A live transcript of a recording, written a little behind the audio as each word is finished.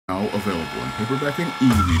Now available in paperback and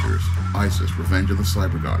e-readers, Isis, Revenge of the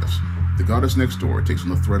Cyber Goddess. The goddess next door takes on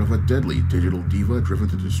the threat of a deadly digital diva driven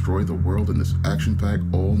to destroy the world in this action-packed,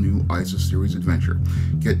 all-new Isis series adventure.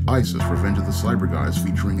 Get Isis, Revenge of the Cyber Goddess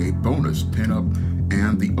featuring a bonus pin-up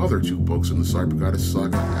and the other 2 books in the Cyber Goddess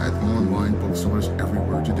saga at online bookstores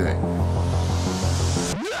everywhere today.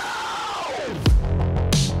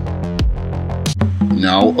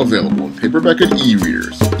 Now available in paperback and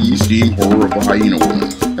e-readers, E-Steam Horror of the Hyena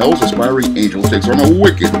Woman. Hell's aspiring angel takes on a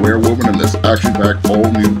wicked werewolf in this action-packed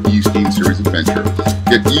all-new E-Steam series adventure.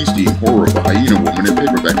 Get E-Steam Horror of the Hyena Woman in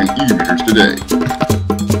paperback and e-readers today.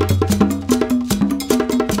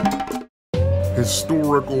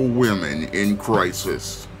 Historical Women in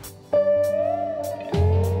Crisis.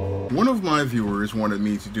 One of my viewers wanted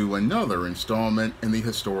me to do another installment in the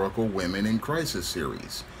Historical Women in Crisis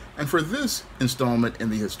series. And for this installment in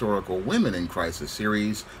the Historical Women in Crisis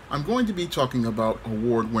series, I'm going to be talking about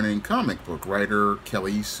award-winning comic book writer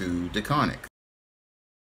Kelly Sue DeConnick.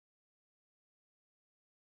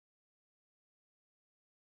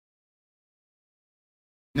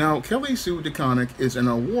 Now, Kelly Sue DeConnick is an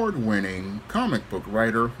award-winning comic book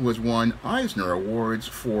writer who has won Eisner Awards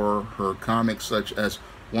for her comics such as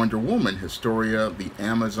Wonder Woman, Historia, The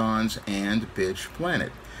Amazons, and Bitch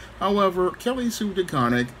Planet. However, Kelly Sue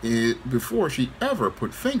DeConnick, before she ever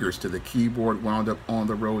put fingers to the keyboard, wound up on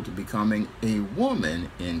the road to becoming a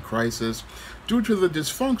woman in crisis due to the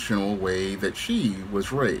dysfunctional way that she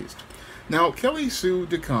was raised. Now, Kelly Sue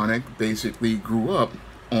DeConnick basically grew up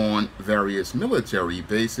on various military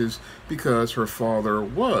bases because her father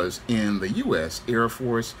was in the U.S. Air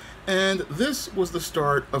Force, and this was the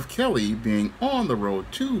start of Kelly being on the road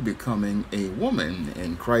to becoming a woman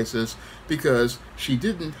in crisis because she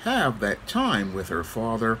didn't have that time with her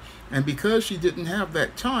father, and because she didn't have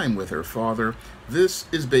that time with her father, this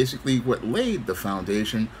is basically what laid the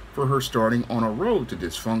foundation for her starting on a road to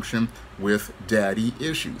dysfunction with daddy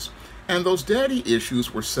issues. And those daddy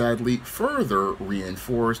issues were sadly further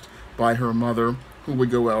reinforced by her mother, who would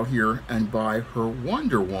go out here and buy her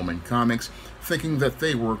Wonder Woman comics, thinking that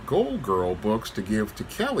they were Gold Girl books to give to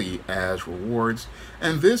Kelly as rewards.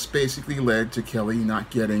 And this basically led to Kelly not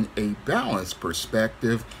getting a balanced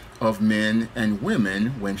perspective of men and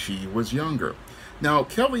women when she was younger. Now,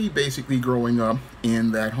 Kelly basically growing up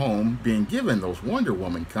in that home, being given those Wonder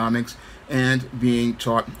Woman comics and being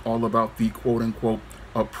taught all about the quote-unquote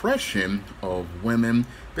oppression of women,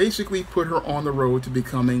 basically put her on the road to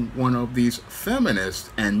becoming one of these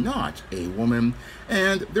feminists and not a woman.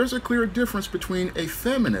 And there's a clear difference between a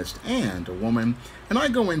feminist and a woman, and I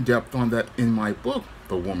go in depth on that in my book,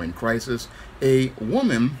 The Woman Crisis. A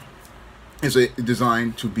woman is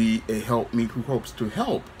designed to be a helpmeet who hopes to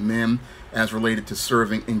help men as related to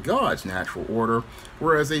serving in God's natural order,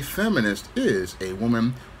 whereas a feminist is a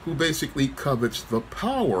woman who basically covets the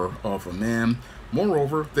power of a man.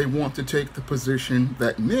 Moreover, they want to take the position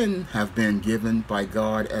that men have been given by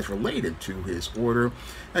God as related to his order.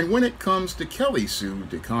 And when it comes to Kelly Sue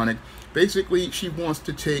DeConnick, basically she wants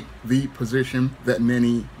to take the position that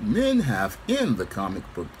many men have in the comic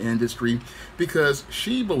book industry, because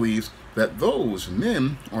she believes that those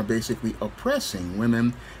men are basically oppressing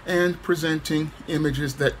women and presenting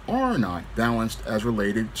images that are not balanced as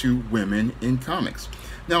related to women in comics.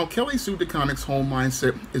 Now, Kelly Sue DeConnick's whole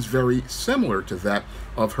mindset is very similar to that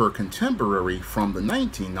of her contemporary from the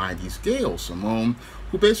 1990s, Gail Simone,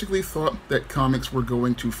 who basically thought that comics were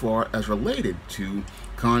going too far as related to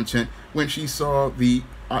content when she saw the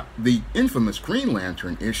infamous Green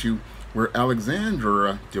Lantern issue where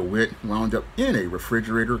Alexandra DeWitt wound up in a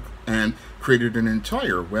refrigerator and created an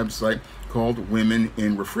entire website called Women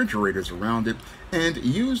in Refrigerators around it, and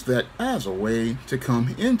used that as a way to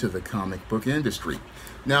come into the comic book industry.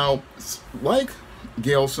 Now, like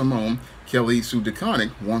Gail Simone, Kelly Sue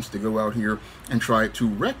DeConnick wants to go out here and try to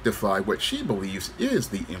rectify what she believes is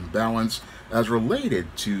the imbalance as related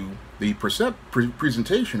to the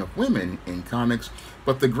presentation of women in comics.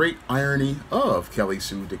 But the great irony of Kelly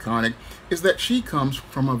Sue DeConnick is that she comes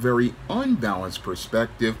from a very unbalanced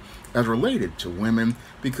perspective as related to women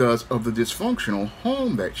because of the dysfunctional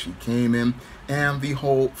home that she came in and the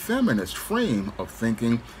whole feminist frame of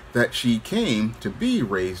thinking that she came to be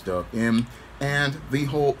raised up in, and the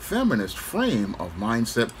whole feminist frame of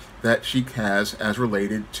mindset that she has as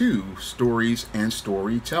related to stories and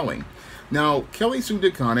storytelling. Now, Kelly Sue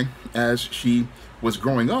DeConnick, as she was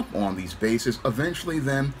growing up on these bases, eventually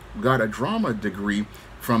then got a drama degree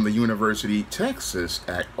from the University of Texas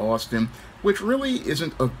at Austin, which really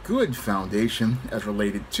isn't a good foundation as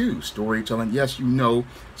related to storytelling. Yes, you know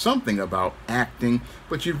something about acting,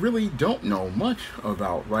 but you really don't know much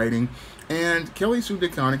about writing. And Kelly Sue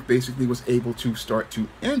DeConnick basically was able to start to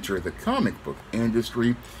enter the comic book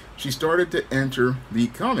industry. She started to enter the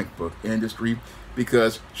comic book industry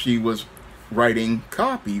because she was writing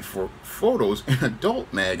copy for photos in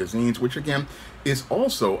adult magazines, which again is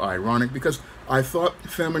also ironic because I thought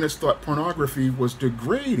feminists thought pornography was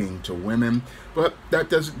degrading to women, but that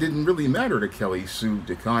didn't really matter to Kelly Sue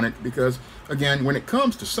DeConnick because, again, when it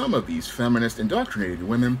comes to some of these feminist indoctrinated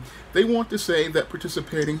women, they want to say that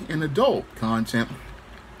participating in adult content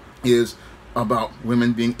is about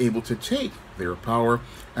women being able to take their power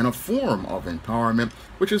and a form of empowerment,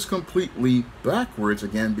 which is completely backwards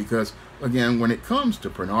again because, again, when it comes to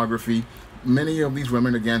pornography, many of these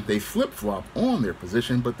women, again, they flip-flop on their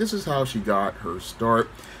position, but this is how she got her start.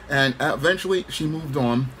 And eventually she moved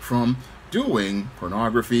on from doing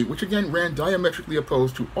pornography, which again ran diametrically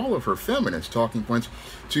opposed to all of her feminist talking points,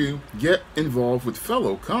 to get involved with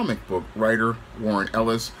fellow comic book writer Warren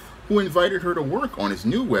Ellis, who invited her to work on his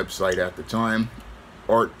new website at the time,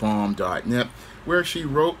 artbomb.net, where she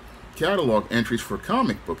wrote catalog entries for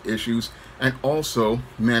comic book issues and also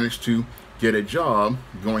managed to get a job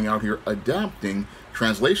going out here adapting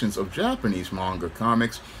translations of Japanese manga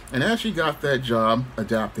comics. And as she got that job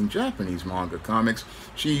adapting Japanese manga comics,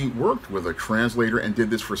 she worked with a translator and did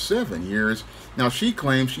this for 7 years. Now she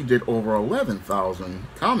claims she did over 11,000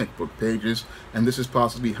 comic book pages, and this is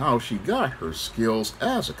possibly how she got her skills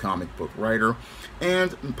as a comic book writer.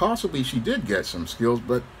 And possibly she did get some skills,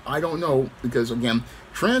 but I don't know, because again,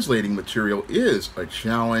 translating material is a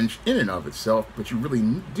challenge in and of itself, but you really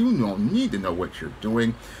need to know what you're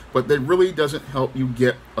doing. But that really doesn't help you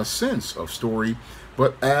get a sense of story.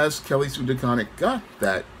 But as Kelly Sue DeConnick got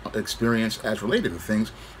that experience as related to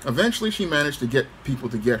things, eventually she managed to get people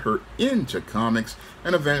to get her into comics,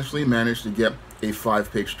 and eventually managed to get a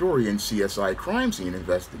 5-page story in CSI Crime Scene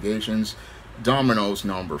Investigations, Dominoes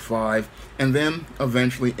number 5, and then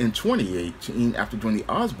eventually in 2018, after doing the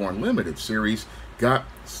Osborne Limited series, got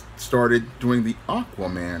started doing the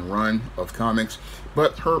Aquaman run of comics.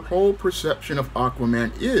 But her whole perception of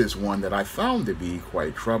Aquaman is one that I found to be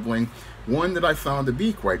quite troubling.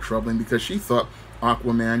 Because she thought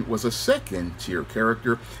Aquaman was a second-tier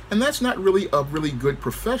character, and that's not really a really good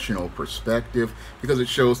professional perspective, because it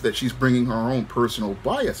shows that she's bringing her own personal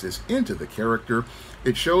biases into the character.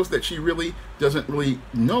 It shows that she really doesn't really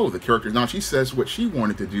know the character. Now, she says what she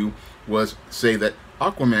wanted to do was say that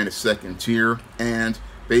Aquaman is second tier, and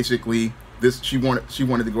basically she wanted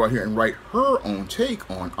to go out here and write her own take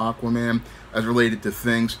on Aquaman as related to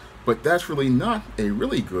things. But that's really not a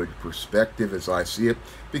really good perspective as I see it,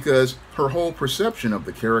 because her whole perception of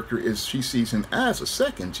the character is she sees him as a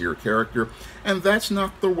second-tier character, and that's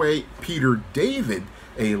not the way Peter David,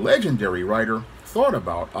 a legendary writer, thought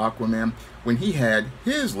about Aquaman when he had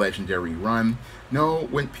his legendary run. No,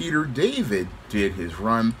 when Peter David did his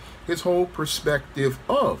run, his whole perspective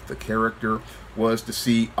of the character was to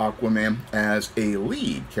see Aquaman as a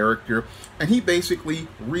lead character, and he basically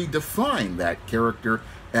redefined that character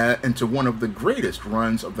into one of the greatest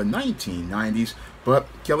runs of the 1990s. But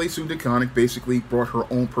Kelly Sue DeConnick basically brought her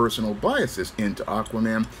own personal biases into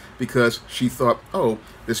Aquaman, because she thought, oh,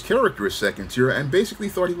 this character is second tier, and basically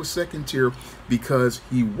thought he was second tier because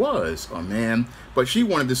he was a man. But she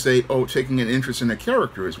wanted to say, oh, taking an interest in a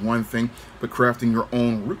character is one thing, but crafting your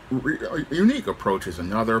own unique approach is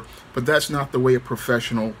another. But that's not the way a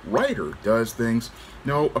professional writer does things.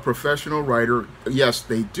 No, a professional writer, yes,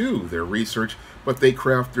 they do their research, but they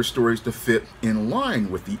craft their stories to fit in line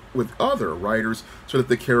with other writers, so that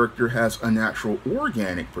the character has a natural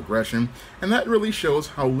organic progression. And that really shows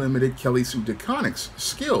how limited Kelly Sue DeConnick's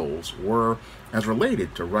skills were as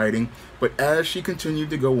related to writing. But as she continued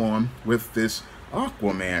to go on with this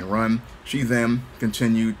Aquaman run, she then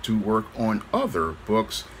continued to work on other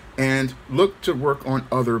books, and looked to work on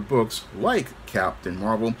other books like Captain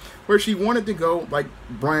Marvel, where she wanted to go like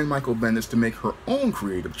Brian Michael Bendis to make her own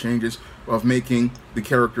creative changes of making the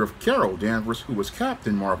character of Carol Danvers, who was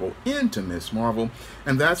Captain Marvel, into Miss Marvel.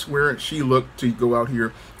 And that's where she looked to go out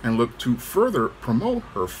here and look to further promote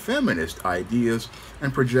her feminist ideas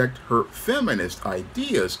and project her feminist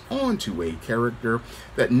ideas onto a character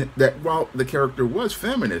that while the character was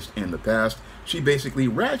feminist in the past, she basically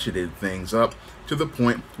ratcheted things up to the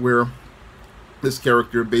point where This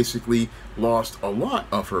character basically lost a lot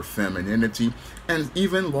of her femininity and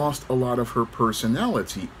even lost a lot of her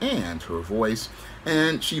personality and her voice.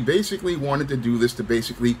 And she basically wanted to do this to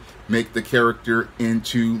basically make the character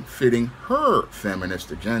into fitting her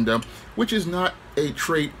feminist agenda, which is not a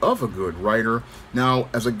trait of a good writer. Now,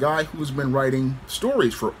 as a guy who's been writing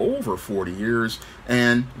stories for over 40 years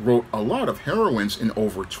and wrote a lot of heroines in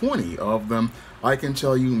over 20 of them, I can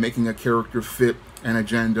tell you making a character fit an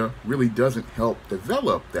agenda really doesn't help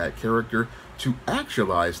develop that character to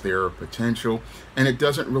actualize their potential, and it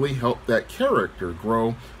doesn't really help that character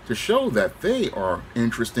grow to show that they are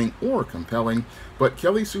interesting or compelling. But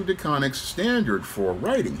Kelly Sue DeConnick's standard for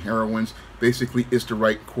writing heroines basically is to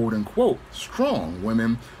write quote-unquote strong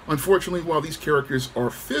women. Unfortunately, while these characters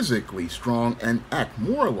are physically strong and act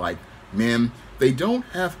more like men, they don't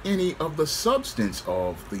have any of the substance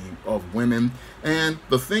of women. And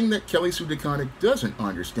the thing that Kelly Sue DeConnick doesn't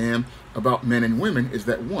understand about men and women is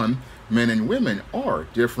that, one, men and women are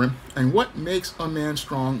different, and what makes a man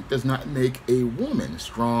strong does not make a woman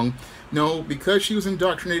strong. No, because she was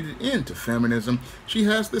indoctrinated into feminism, she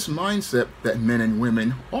has this mindset that men and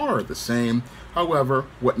women are the same. However,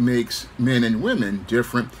 what makes men and women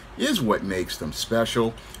different is what makes them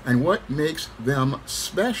special, and what makes them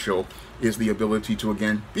special is the ability to,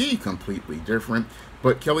 again, be completely different.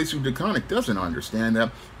 But Kelly Sue DeConnick doesn't understand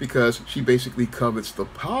that because she basically covets the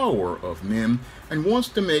power of men and wants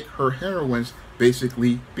to make her heroines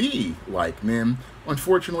basically be like men.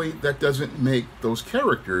 Unfortunately, that doesn't make those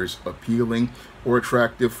characters appealing or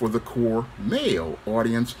attractive for the core male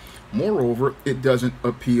audience. Moreover, it doesn't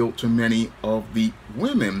appeal to many of the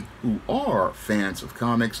women who are fans of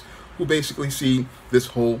comics, who basically see this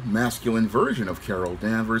whole masculine version of Carol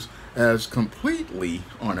Danvers as completely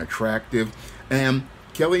unattractive. And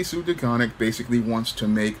Kelly Sue DeConnick basically wants to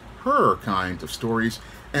make her kind of stories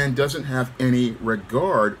and doesn't have any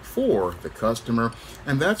regard for the customer.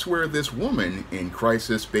 And that's where this woman in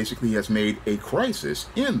crisis basically has made a crisis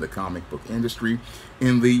in the comic book industry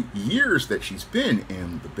in the years that she's been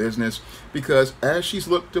in the business, because as she's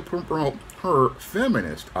looked to promote her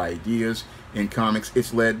feminist ideas in comics,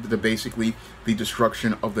 it's led to basically the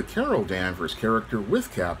destruction of the Carol Danvers character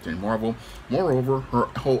with Captain Marvel. Moreover, her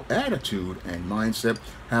whole attitude and mindset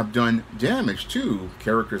have done damage to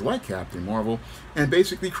characters like Captain Marvel and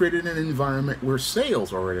basically created an environment where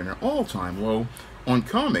sales are at an all-time low on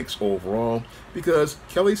comics overall, because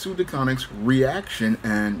Kelly Sue DeConnick's reaction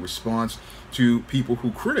and response to people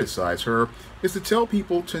who criticize her is to tell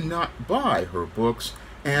people to not buy her books,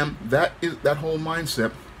 and that whole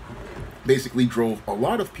mindset basically drove a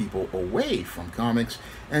lot of people away from comics,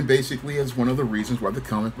 and basically is one of the reasons why the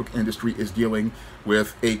comic book industry is dealing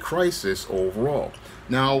with a crisis overall.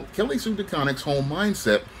 Now, Kelly Sue DeConnick's whole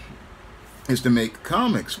mindset is to make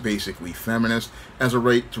comics basically feminist as a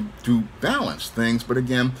way to balance things, but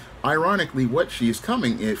again, ironically, what she is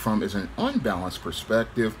coming from is an unbalanced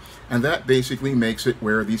perspective, and that basically makes it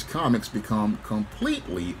where these comics become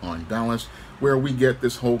completely unbalanced, where we get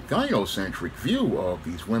this whole gynocentric view of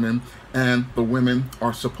these women, and the women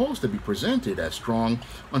are supposed to be presented as strong.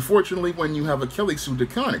 Unfortunately, when you have a Kelly Sue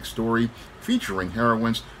DeConnick story featuring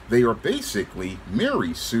heroines, they are basically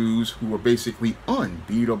Mary Sues, who are basically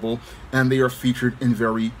unbeatable, and they are featured in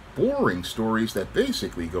very boring stories that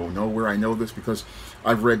basically go nowhere. I know this because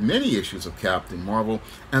I've read many issues of Captain Marvel,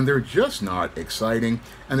 and they're just not exciting.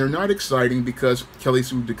 And they're not exciting because Kelly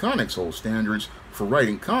Sue DeConnick's whole standards for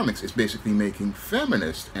writing comics is basically making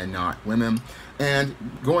feminists and not women, and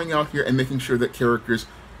going out here and making sure that characters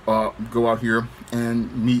go out here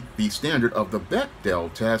and meet the standard of the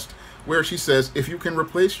Bechdel test, where she says if you can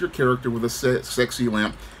replace your character with a sexy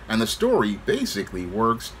lamp and the story basically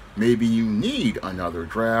works, maybe you need another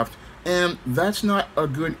draft. And that's not a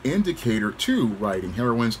good indicator to writing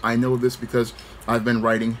heroines. I know this because I've been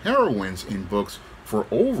writing heroines in books for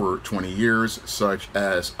over 20 years, such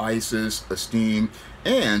as Isis, Esteem,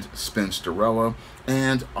 and Spinsterella,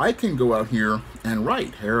 and I can go out here and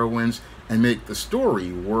write heroines and make the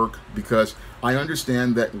story work because I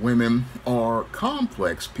understand that women are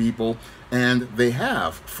complex people and they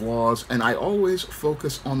have flaws, and I always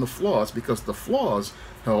focus on the flaws because the flaws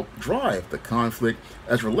help drive the conflict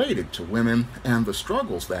as related to women and the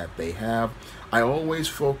struggles that they have. I always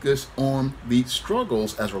focus on the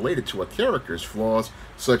struggles as related to a character's flaws,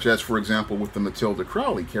 such as, for example, with the Matilda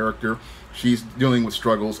Crowley character. She's dealing with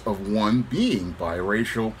struggles of, one, being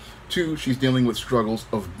biracial, two, she's dealing with struggles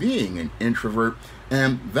of being an introvert,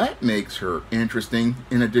 and that makes her interesting,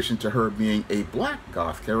 in addition to her being a black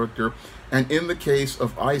goth character. And in the case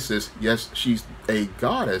of Isis, yes, she's a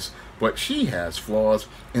goddess, but she has flaws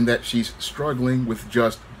in that she's struggling with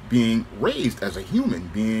just being raised as a human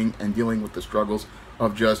being and dealing with the struggles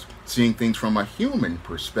of just seeing things from a human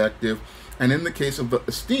perspective. And in the case of the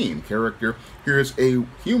esteemed character, here's a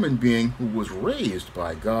human being who was raised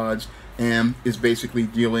by gods and is basically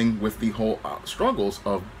dealing with the whole struggles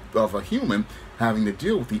of a human having to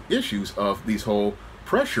deal with the issues of these whole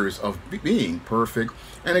pressures of being perfect.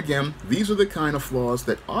 And again, these are the kind of flaws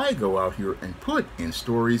that I go out here and put in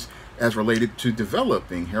stories as related to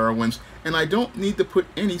developing heroines, and I don't need to put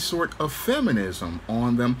any sort of feminism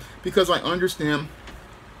on them because I understand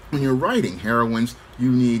when you're writing heroines,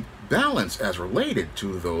 you need balance as related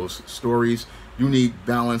to those stories. You need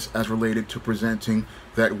balance as related to presenting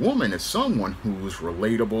that woman as someone who's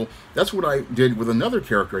relatable. That's what I did with another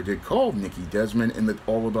character I did called Nikki Desmond in the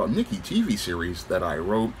All About Nikki TV series that I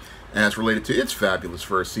wrote. As related to its fabulous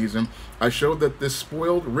first season, I showed that this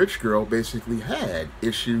spoiled rich girl basically had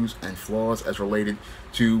issues and flaws as related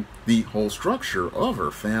to the whole structure of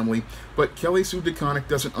her family. But Kelly Sue DeConnick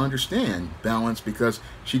doesn't understand balance because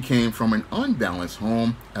she came from an unbalanced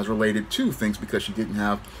home as related to things because she didn't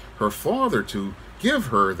have her father to give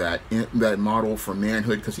her that model for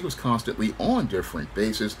manhood because he was constantly on different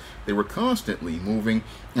bases. They were constantly moving,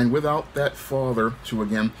 and without that father to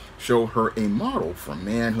again show her a model for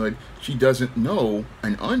manhood, she doesn't know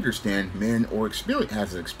and understand men or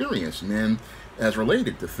hasn't experienced men as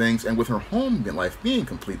related to things. And with her home life being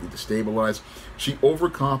completely destabilized, she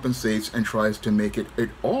overcompensates and tries to make it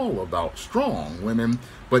all about strong women,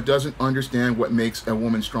 but doesn't understand what makes a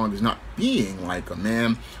woman strong is not being like a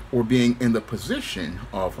man or being in the position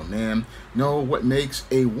of a man. No, what makes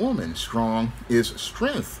a woman strong is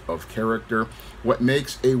strength of character. What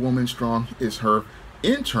makes a woman strong is her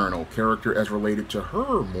internal character as related to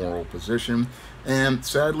her moral position. And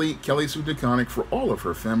sadly, Kelly Sue DeConnick, for all of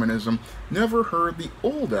her feminism, never heard the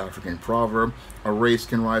old African proverb, a race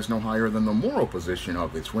can rise no higher than the moral position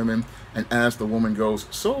of its women, and as the woman goes,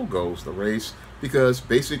 so goes the race, because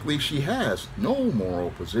basically she has no moral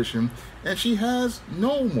position, and she has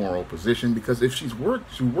no moral position because if she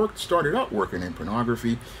started out working in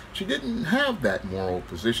pornography, she didn't have that moral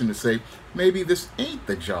position to say, maybe this ain't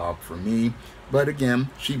the job for me. But again,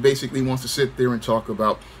 she basically wants to sit there and talk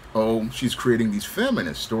about, oh, she's creating these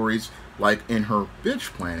feminist stories like in her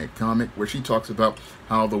Bitch Planet comic where she talks about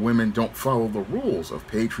how the women don't follow the rules of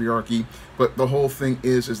patriarchy. But the whole thing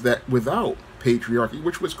is that without patriarchy,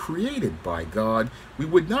 which was created by God, we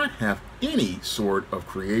would not have any sort of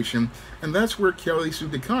creation. And that's where Kelly Sue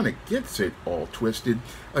DeConnick gets it all twisted.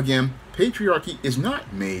 Again, patriarchy is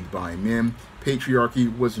not made by men.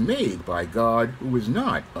 Patriarchy was made by God, who is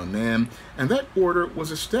not a man, and that order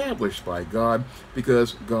was established by God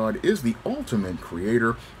because God is the ultimate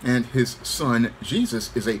creator, and his son,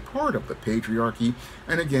 Jesus, is a part of the patriarchy.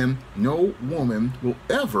 And again, no woman will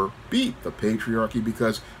ever beat the patriarchy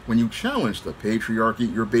because when you challenge the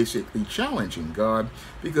patriarchy, you're basically challenging God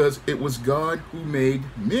because it was God who made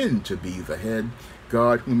men to be the head,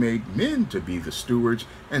 God who made men to be the stewards,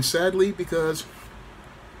 and sadly, because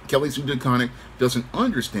Kelly Sue DeConnick doesn't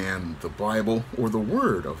understand the Bible or the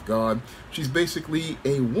Word of God, she's basically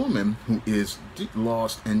a woman who is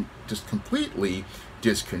lost and just completely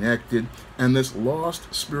disconnected. And this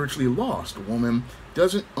lost, spiritually lost woman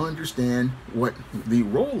doesn't understand what the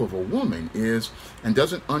role of a woman is and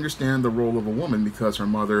doesn't understand the role of a woman because her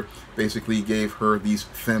mother basically gave her these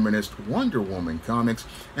feminist Wonder Woman comics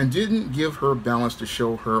and didn't give her balance to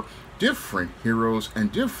show her different heroes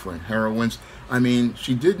and different heroines. I mean,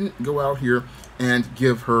 she didn't go out here and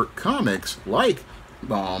give her comics like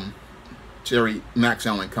Max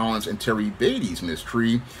Allen Collins and Terry Beatty's Miss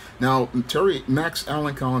Tree. Now, Max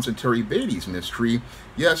Allen Collins and Terry Beatty's Miss Tree,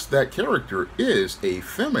 yes, that character is a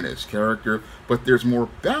feminist character, but there's more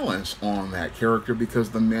balance on that character because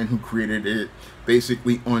the man who created it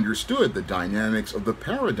basically understood the dynamics of the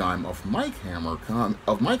paradigm of Mike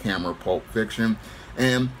Hammer pulp fiction.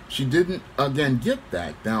 And she didn't, again, get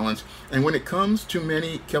that balance. And when it comes to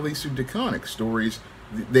many Kelly Sue DeConnick stories,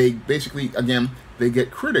 they basically, again, they get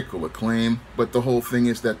critical acclaim. But the whole thing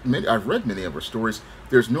is that I've read many of her stories.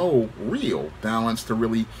 There's no real balance to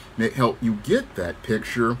really help you get that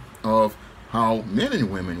picture of how men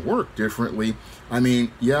and women work differently. I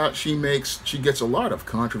mean, yeah, she gets a lot of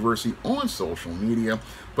controversy on social media,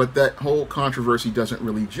 but that whole controversy doesn't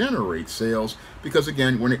really generate sales because,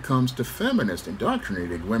 again, when it comes to feminist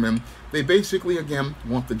indoctrinated women, they basically, again,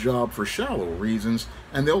 want the job for shallow reasons.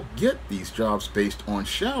 and they'll get these jobs based on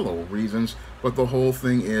shallow reasons, but the whole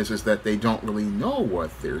thing is that they don't really know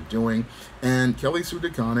what they're doing, and Kelly Sue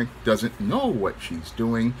DeConnick doesn't know what she's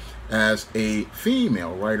doing as a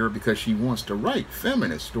female writer because she wants to write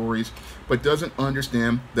feminist stories, but doesn't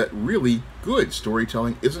understand that really good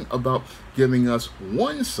storytelling isn't about giving us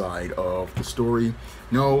one side of the story.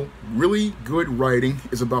 No, really good writing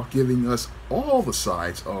is about giving us all the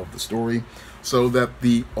sides of the story so that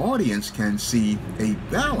the audience can see a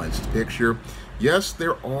balanced picture. Yes,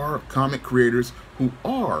 there are comic creators who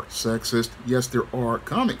are sexist. Yes, there are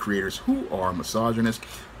comic creators who are misogynist,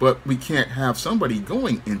 but we can't have somebody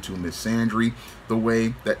going into misandry the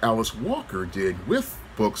way that Alice Walker did with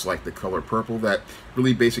books like The Color Purple that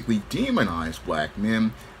really basically demonize black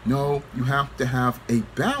men. No, you have to have a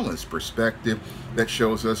balanced perspective that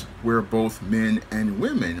shows us where both men and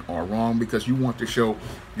women are wrong, because you want to show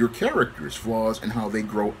your characters' flaws and how they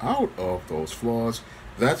grow out of those flaws.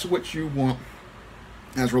 That's what you want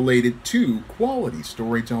as related to quality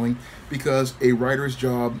storytelling, because a writer's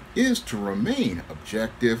job is to remain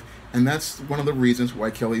objective, and that's one of the reasons why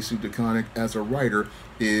Kelly Sue DeConnick as a writer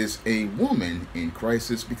is a woman in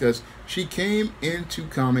crisis, because she came into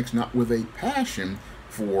comics not with a passion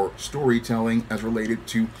for storytelling as related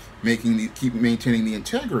to maintaining the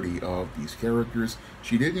integrity of these characters.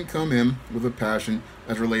 She didn't come in with a passion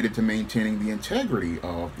as related to maintaining the integrity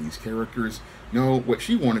of these characters. No, what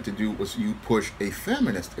she wanted to do was push a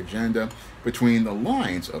feminist agenda between the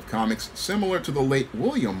lines of comics, similar to the late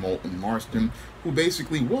William Moulton Marston, who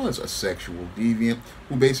basically was a sexual deviant,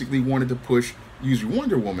 who basically wanted to use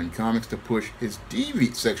Wonder Woman comics to push his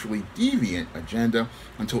sexually deviant agenda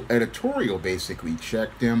until editorial basically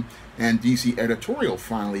checked him, and DC editorial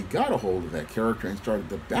finally got a hold of that character and started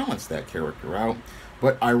to balance that character out.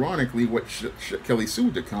 But ironically, what Kelly Sue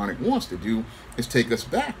DeConnick wants to do is take us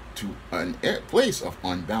back to a place of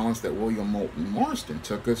unbalance that William Moulton Marston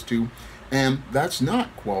took us to, and that's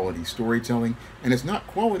not quality storytelling. And it's not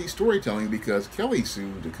quality storytelling because Kelly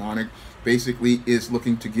Sue DeConnick basically is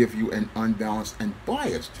looking to give you an unbalanced and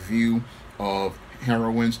biased view of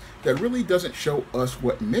heroines that really doesn't show us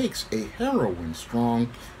what makes a heroine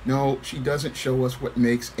strong. No, she doesn't show us what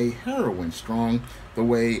makes a heroine strong the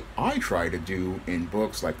way I try to do in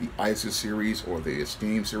books like the ISIS series or the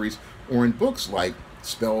Esteem series, or in books like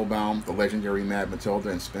Spellbound, The Legendary Mad Matilda,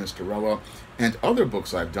 and Spinsterella, and other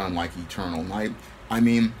books I've done like Eternal Night. I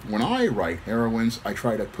mean, when I write heroines, I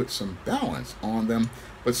try to put some balance on them.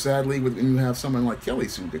 But sadly, when you have someone like Kelly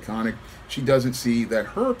Sue DeConnick, she doesn't see that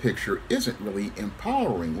her picture isn't really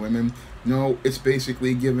empowering women. No, it's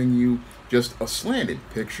basically giving you just a slanted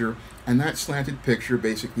picture, and that slanted picture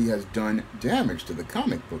basically has done damage to the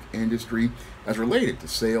comic book industry as related to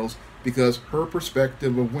sales, because her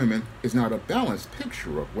perspective of women is not a balanced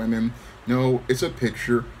picture of women. No, it's a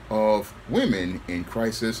picture of women in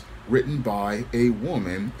crisis written by a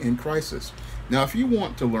woman in crisis. Now, if you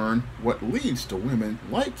want to learn what leads to women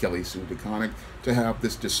like Kelly Sue DeConnick to have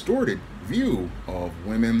this distorted view of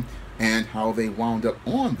women and how they wound up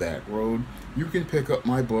on that road, you can pick up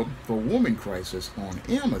my book, The Woman Crisis, on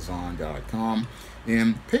Amazon.com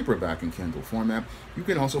in paperback and Kindle format. You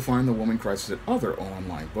can also find The Woman Crisis at other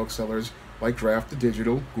online booksellers like Draft to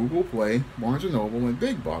Digital, Google Play, Barnes & Noble, and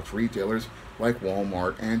big box retailers like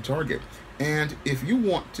Walmart and Target. And if you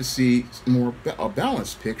want to see a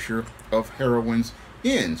balanced picture of heroines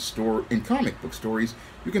in comic book stories,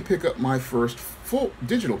 you can pick up my first full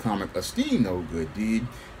digital comic, Esteem No Good Deed,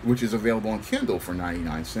 which is available on Kindle for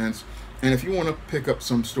 99 cents. And if you want to pick up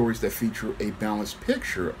some stories that feature a balanced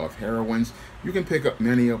picture of heroines, you can pick up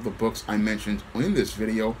many of the books I mentioned in this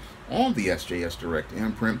video on the SJS Direct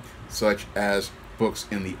imprint, such as books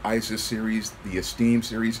in the ISIS series, the Esteem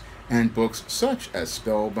series, and books such as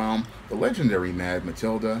Spellbound, The Legendary Mad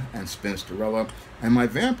Matilda, and Spinsterella, and my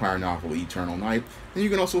vampire novel, Eternal Night. And you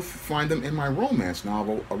can also find them in my romance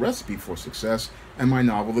novel, A Recipe for Success, and my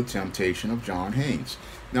novel, The Temptation of John Haynes.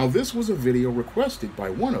 Now, this was a video requested by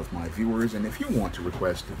one of my viewers, and if you want to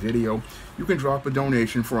request a video, you can drop a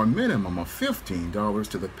donation for a minimum of $15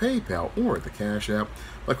 to the PayPal or the Cash App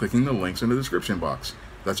by clicking the links in the description box.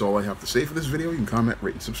 That's all I have to say for this video. You can comment,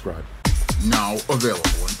 rate, and subscribe. Now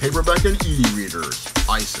available in paperback and e-readers,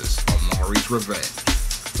 ISIS, Amari's Revenge.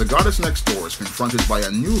 The goddess next door is confronted by a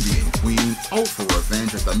Nubian queen out for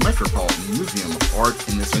revenge at the Metropolitan Museum of Art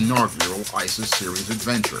in this inaugural ISIS series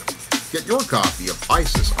adventure. Get your copy of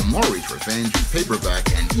ISIS, Amari's Revenge in paperback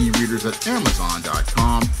and e-readers at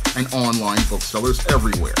Amazon.com and online booksellers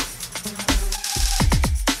everywhere.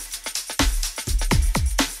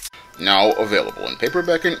 Now available in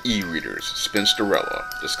paperback and e-readers, Spinsterella.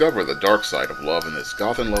 Discover the dark side of love in this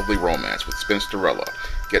goth and lovely romance with Spinsterella.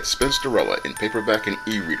 Get Spinsterella in paperback and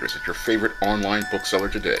e-readers at your favorite online bookseller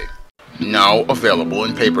today. Now available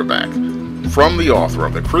in paperback. From the author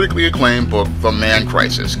of the critically acclaimed book The Man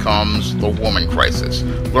Crisis comes The Woman Crisis.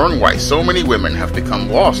 Learn why so many women have become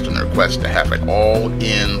lost in their quest to have it all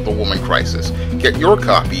in The Woman Crisis. Get your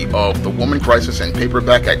copy of The Woman Crisis in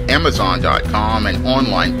paperback at Amazon.com and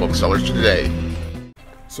online booksellers today.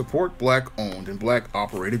 Support Black-owned and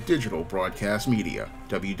Black-operated digital broadcast media.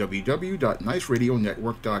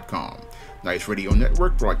 www.niceradionetwork.com. Nice Radio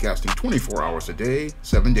Network broadcasting 24 hours a day,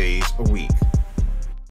 7 days a week.